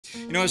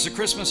You know, as the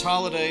Christmas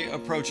holiday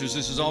approaches,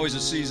 this is always a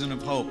season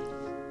of hope.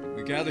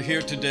 We gather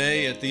here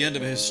today at the end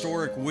of a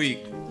historic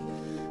week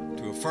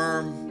to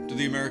affirm to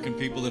the American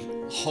people that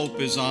hope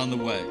is on the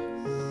way.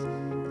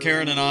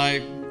 Karen and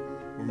I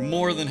were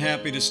more than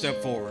happy to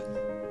step forward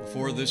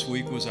before this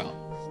week was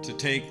out to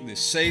take the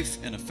safe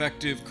and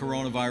effective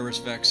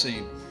coronavirus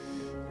vaccine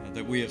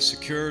that we have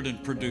secured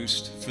and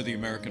produced for the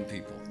American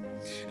people.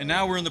 And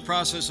now we're in the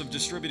process of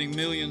distributing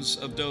millions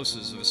of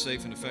doses of a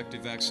safe and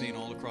effective vaccine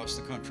all across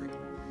the country.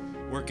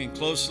 Working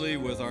closely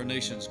with our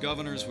nation's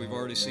governors, we've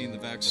already seen the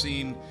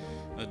vaccine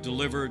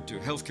delivered to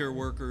healthcare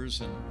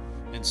workers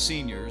and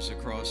seniors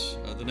across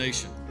the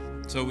nation.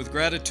 So with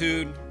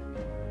gratitude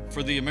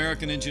for the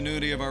American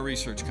ingenuity of our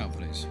research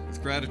companies,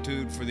 with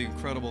gratitude for the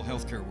incredible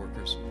healthcare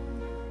workers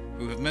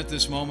who have met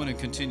this moment and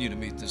continue to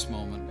meet this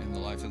moment in the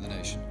life of the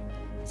nation,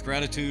 with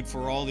gratitude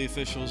for all the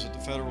officials at the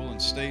federal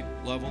and state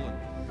level,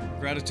 and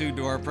gratitude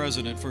to our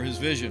president for his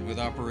vision with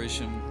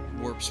Operation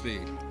Warp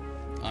Speed,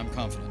 I'm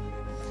confident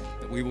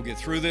that we will get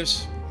through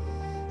this,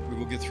 we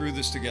will get through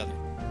this together,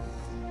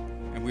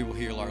 and we will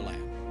heal our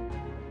land.